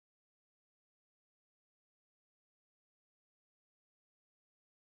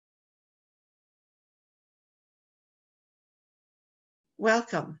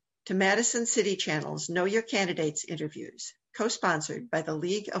Welcome to Madison City Channel's Know Your Candidates interviews, co-sponsored by the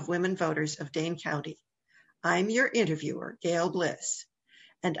League of Women Voters of Dane County. I'm your interviewer, Gail Bliss,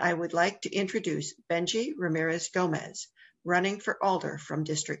 and I would like to introduce Benji Ramirez Gomez, running for Alder from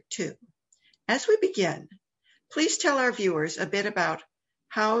District 2. As we begin, please tell our viewers a bit about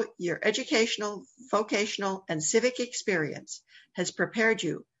how your educational, vocational, and civic experience has prepared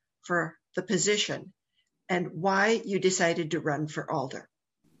you for the position and why you decided to run for Alder.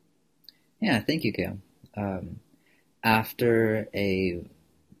 Yeah, thank you, Gail. After a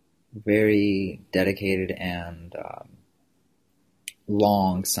very dedicated and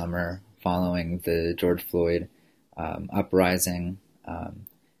long summer following the George Floyd uprising,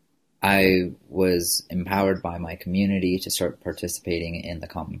 I was empowered by my community to start participating in the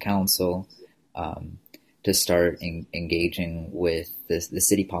Common Council, to start engaging with the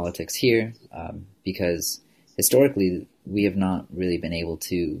city politics here, because historically we have not really been able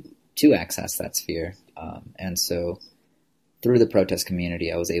to access that sphere. And so through the protest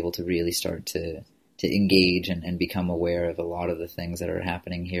community, I was able to really start to engage and become aware of a lot of the things that are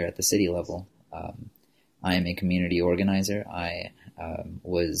happening here at the city level. I am a community organizer. I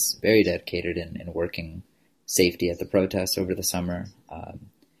was very dedicated in working safety at the protests over the summer.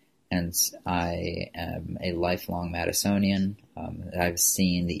 And I am a lifelong Madisonian. I've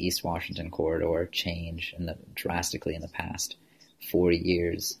seen the East Washington corridor change drastically in the past 4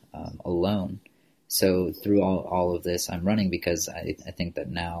 years alone. So through all of this, I'm running because I think that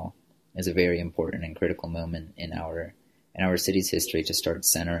now is a very important and critical moment in our city's history to start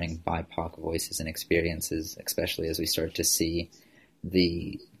centering BIPOC voices and experiences, especially as we start to see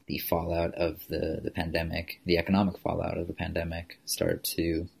the fallout of the pandemic, the economic fallout of the pandemic, start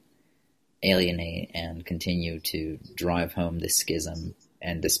to alienate and continue to drive home the schism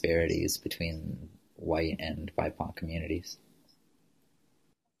and disparities between white and BIPOC communities.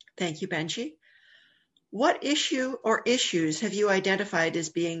 Thank you, Benji. What issue or issues have you identified as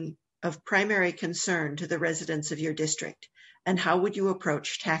being of primary concern to the residents of your district, and how would you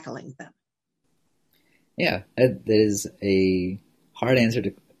approach tackling them? Yeah, that is a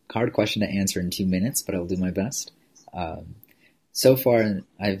hard question to answer in 2 minutes, but I'll do my best. So far,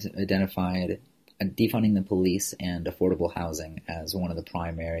 I've identified defunding the police and affordable housing as one of the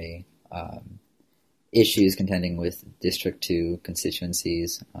primary issues contending with District 2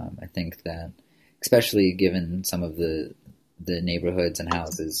 constituencies. I think that, especially given some of the neighborhoods and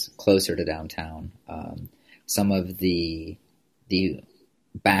houses closer to downtown, some of the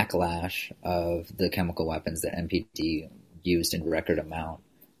backlash of the chemical weapons that MPD used in record amount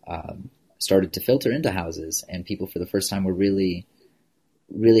started to filter into houses, and people for the first time were really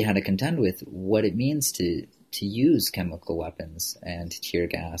had to contend with what it means to use chemical weapons and tear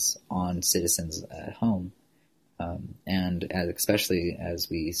gas on citizens at home. Especially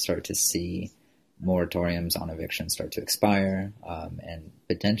as we start to see moratoriums on eviction start to expire and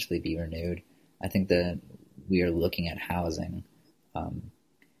potentially be renewed, I think that we are looking at housing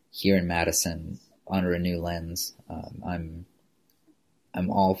here in Madison under a new lens. I'm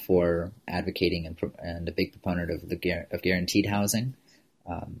all for advocating and a big proponent of guaranteed housing,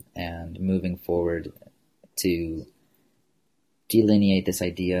 and moving forward to delineate this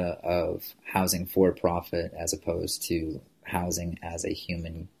idea of housing for profit as opposed to housing as a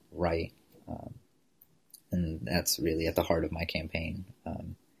human right. And that's really at the heart of my campaign,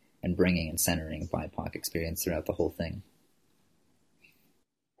 and bringing and centering BIPOC experience throughout the whole thing.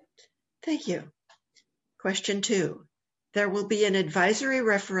 Thank you. Question 2. There will be an advisory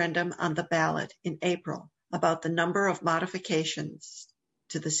referendum on the ballot in April about the number of modifications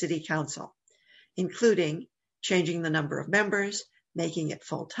to the City Council, including changing the number of members, making it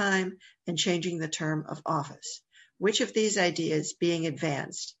full-time, and changing the term of office. Which of these ideas being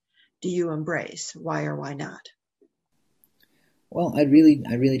advanced do you embrace? Why or why not? Well, I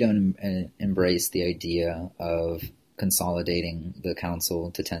really don't embrace the idea of consolidating the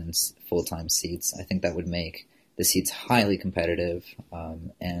council to 10 full-time seats. I think that would make the seats highly competitive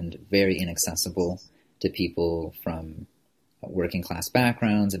and very inaccessible to people from working class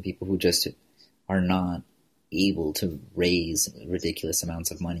backgrounds and people who just are not able to raise ridiculous amounts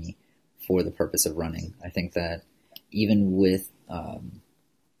of money for the purpose of running. I think that even with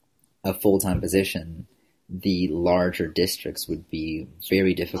a full-time position, the larger districts would be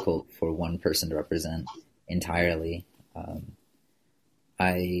very difficult for one person to represent entirely.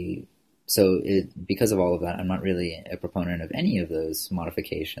 Because of all of that, I'm not really a proponent of any of those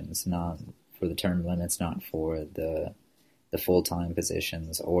modifications, not for the term limits, not for the full-time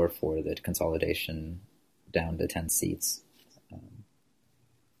positions, or for the consolidation down to 10 seats.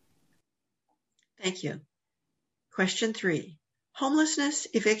 Thank you. Question 3. Homelessness,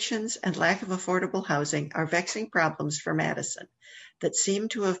 evictions, and lack of affordable housing are vexing problems for Madison that seem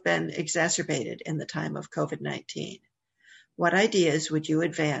to have been exacerbated in the time of COVID-19. What ideas would you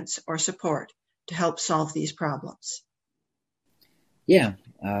advance or support to help solve these problems? Yeah,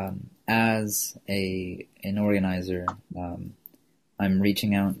 as an organizer, I'm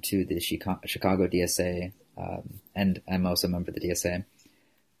reaching out to the Chicago DSA, and I'm also a member of the DSA,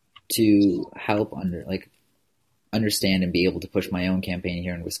 to help understand and be able to push my own campaign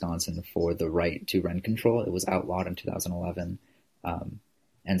here in Wisconsin for the right to rent control. It was outlawed in 2011,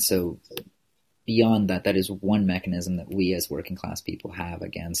 and so beyond that, that is one mechanism that we as working class people have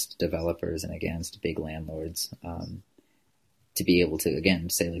against developers and against big landlords. To be able to, again,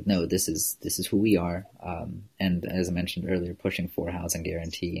 say, like, no, this is who we are. And as I mentioned earlier, pushing for housing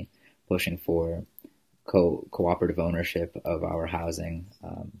guarantee, pushing for cooperative ownership of our housing,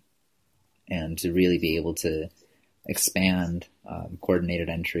 and to really be able to expand coordinated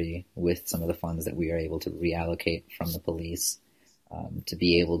entry with some of the funds that we are able to reallocate from the police, to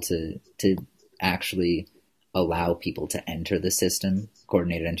be able to actually allow people to enter the system.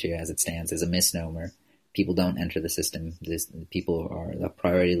 Coordinated entry as it stands is a misnomer. People don't enter the system. People are, the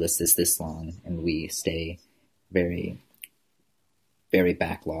priority list is this long, and we stay very, very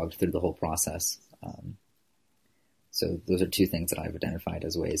backlogged through the whole process. So those are two things that I've identified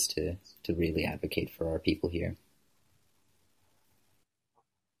as ways to really advocate for our people here.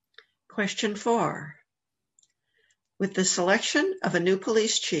 Question 4. With the selection of a new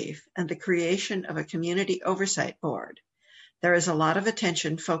police chief and the creation of a community oversight board, there is a lot of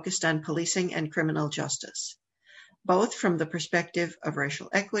attention focused on policing and criminal justice, both from the perspective of racial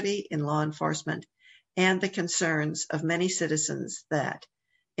equity in law enforcement and the concerns of many citizens that,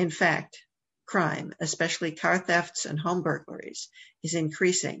 in fact, crime, especially car thefts and home burglaries, is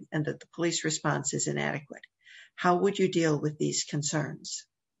increasing and that the police response is inadequate. How would you deal with these concerns?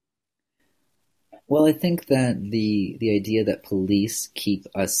 Well, I think that the idea that police keep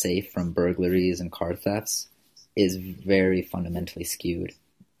us safe from burglaries and car thefts is very fundamentally skewed.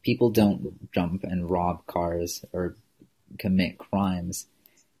 People don't jump and rob cars or commit crimes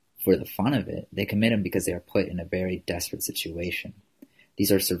for the fun of it. They commit them because they are put in a very desperate situation.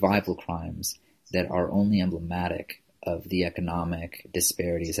 These are survival crimes that are only emblematic of the economic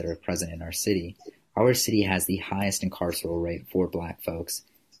disparities that are present in our city. Our city has the highest incarceral rate for Black folks,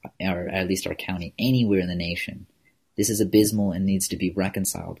 or at least our county, anywhere in the nation. This is abysmal and needs to be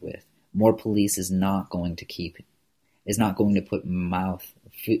reconciled with. More police is not going to put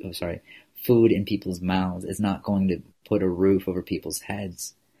food in people's mouths. It's not going to put a roof over people's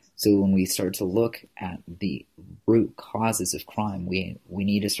heads. So when we start to look at the root causes of crime, we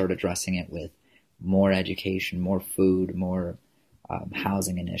need to start addressing it with more education, more food, more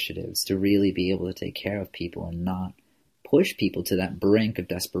housing initiatives to really be able to take care of people and not push people to that brink of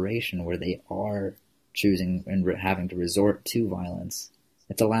desperation where they are choosing and having to resort to violence.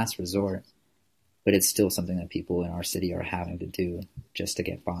 It's a last resort, but it's still something that people in our city are having to do just to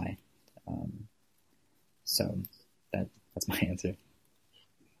get by. So that's my answer.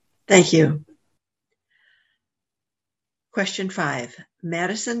 Thank you. Question 5.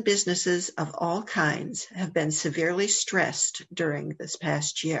 Madison businesses of all kinds have been severely stressed during this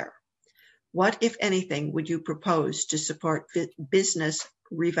past year. What, if anything, would you propose to support business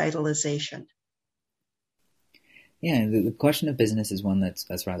revitalization? Yeah, the question of business is one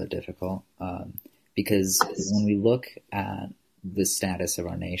that's rather difficult, because when we look at the status of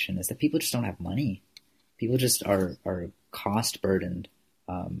our nation is that people just don't have money. People just are cost burdened.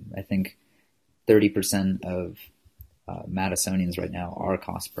 I think 30% of Madisonians right now are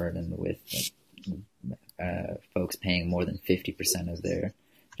cost burdened, with folks paying more than 50% of their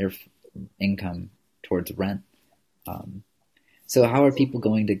income towards rent. So how are people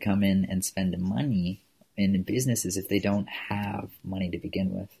going to come in and spend money in businesses if they don't have money to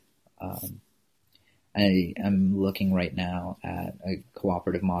begin with? I'm looking right now at a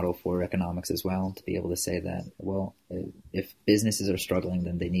cooperative model for economics as well, to be able to say that, well, if businesses are struggling,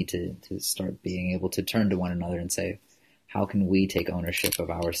 then they need to start being able to turn to one another and say, how can we take ownership of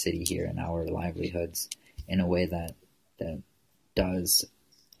our city here and our livelihoods in a way that does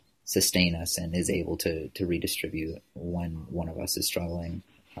sustain us and is able to redistribute when one of us is struggling.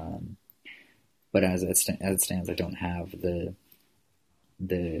 But as it stands, I don't have the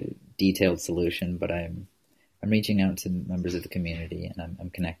detailed solution, but I'm reaching out to members of the community, and I'm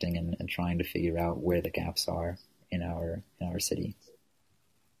connecting and trying to figure out where the gaps are in our city.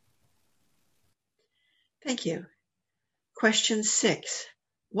 Thank you. Question 6.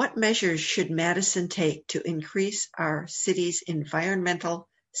 What measures should Madison take to increase our city's environmental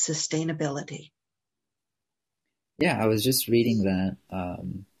sustainability? Yeah, I was just reading that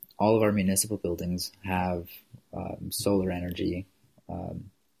all of our municipal buildings have solar energy um,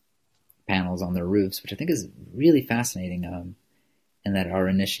 panels on their roofs, which I think is really fascinating. And that our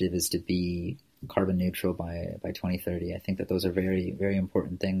initiative is to be carbon neutral by 2030. I think that those are very, very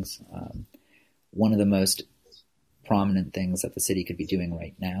important things. One of the most prominent things that the city could be doing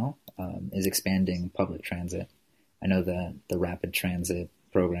right now is expanding public transit. I know that the rapid transit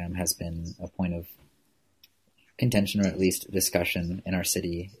program has been a point of contention, or at least discussion, in our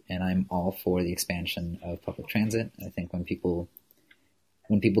city, and I'm all for the expansion of public transit. I think when people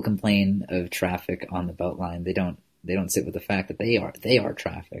complain of traffic on the Beltline, they don't sit with the fact that they are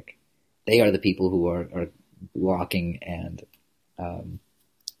traffic. They are the people who are blocking and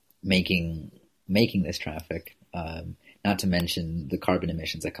making this traffic. Not to mention the carbon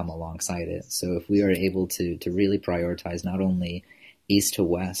emissions that come alongside it. So if we are able to really prioritize not only east to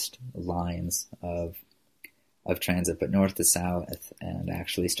west lines of transit, but north to south, and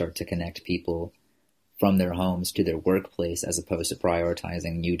actually start to connect people from their homes to their workplace, as opposed to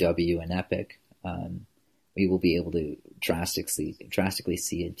prioritizing UW and Epic, we will be able to drastically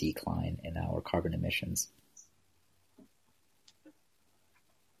see a decline in our carbon emissions.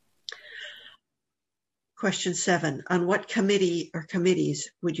 Question 7. On what committee or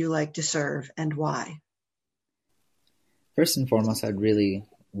committees would you like to serve, and why? First and foremost, I'd really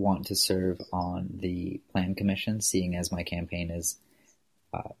want to serve on the Plan Commission, seeing as my campaign is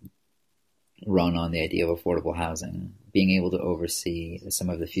run on the idea of affordable housing. Being able to oversee some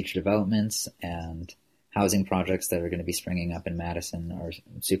of the future developments and housing projects that are going to be springing up in Madison are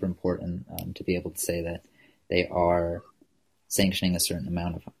super important, to be able to say that they are sanctioning a certain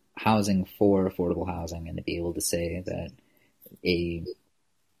amount of housing for affordable housing, and to be able to say that a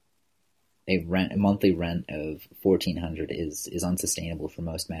monthly rent of $1,400 is unsustainable for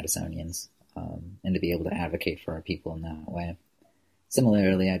most Madisonians, and to be able to advocate for our people in that way.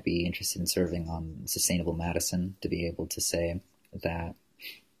 Similarly, I'd be interested in serving on Sustainable Madison, to be able to say that,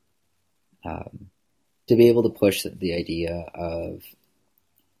 to be able to push the idea of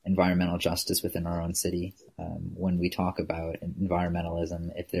environmental justice within our own city. When we talk about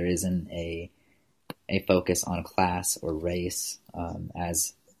environmentalism, if there isn't a focus on class or race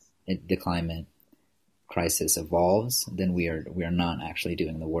as the climate crisis evolves, then we are not actually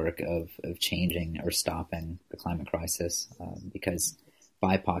doing the work of changing or stopping the climate crisis, because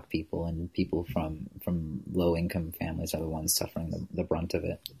BIPOC people and people from low income families are the ones suffering the brunt of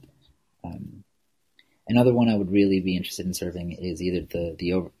it. Another one I would really be interested in serving is either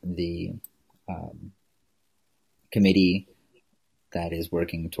the committee that is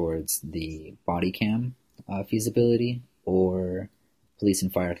working towards the body cam feasibility, or Police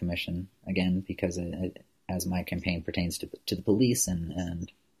and Fire Commission, again, because as my campaign pertains to the police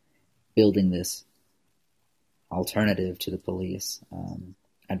and building this alternative to the police,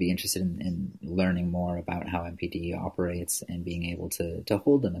 I'd be interested in learning more about how MPD operates and being able to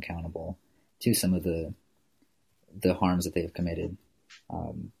hold them accountable to some of the harms that they have committed.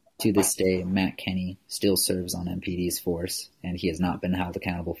 To this day, Matt Kenny still serves on MPD's force, and he has not been held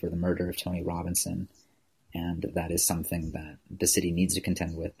accountable for the murder of Tony Robinson. And that is something that the city needs to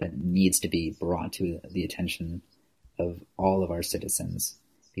contend with, that needs to be brought to the attention of all of our citizens,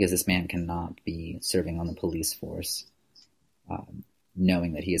 because this man cannot be serving on the police force,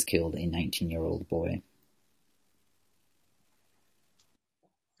 knowing that he has killed a 19-year-old boy.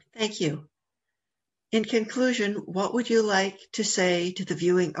 Thank you. In conclusion, what would you like to say to the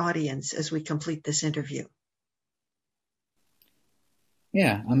viewing audience as we complete this interview?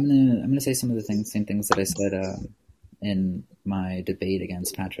 Yeah, I'm gonna say some of the same things that I said in my debate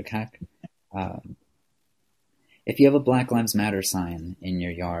against Patrick Heck. If you have a Black Lives Matter sign in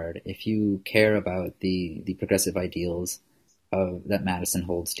your yard, if you care about the progressive ideals that Madison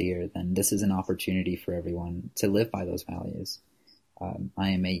holds dear, then this is an opportunity for everyone to live by those values. I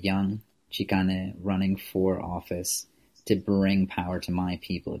am a young Chicane running for office to bring power to my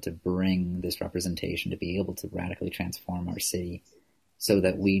people, to bring this representation, to be able to radically transform our city so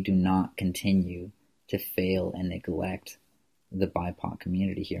that we do not continue to fail and neglect the BIPOC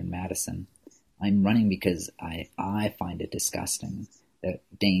community here in Madison. I'm running because I find it disgusting that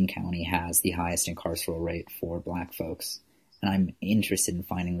Dane County has the highest incarceral rate for Black folks, and I'm interested in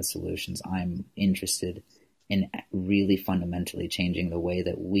finding the solutions. I'm interested in really fundamentally changing the way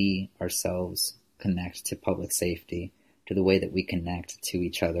that we ourselves connect to public safety, to the way that we connect to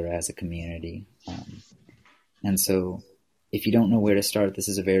each other as a community. And so if you don't know where to start, this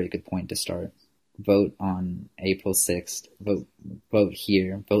is a very good point to start. Vote on April 6th. Vote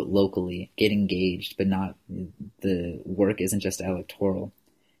here. Vote locally. Get engaged, but not, the work isn't just electoral.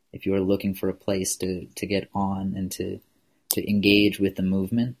 if you're looking for a place to get on and to engage with the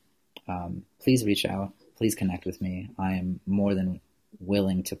movement, please reach out. Please connect with me. I am more than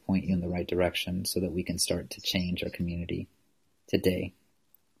willing to point you in the right direction so that we can start to change our community today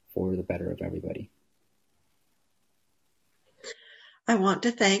for the better of everybody. I want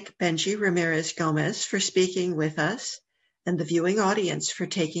to thank Benji Ramirez Gomez for speaking with us and the viewing audience for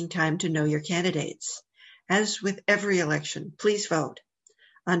taking time to know your candidates. As with every election, please vote.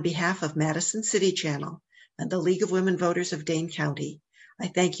 On behalf of Madison City Channel and the League of Women Voters of Dane County, I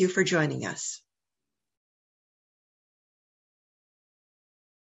thank you for joining us.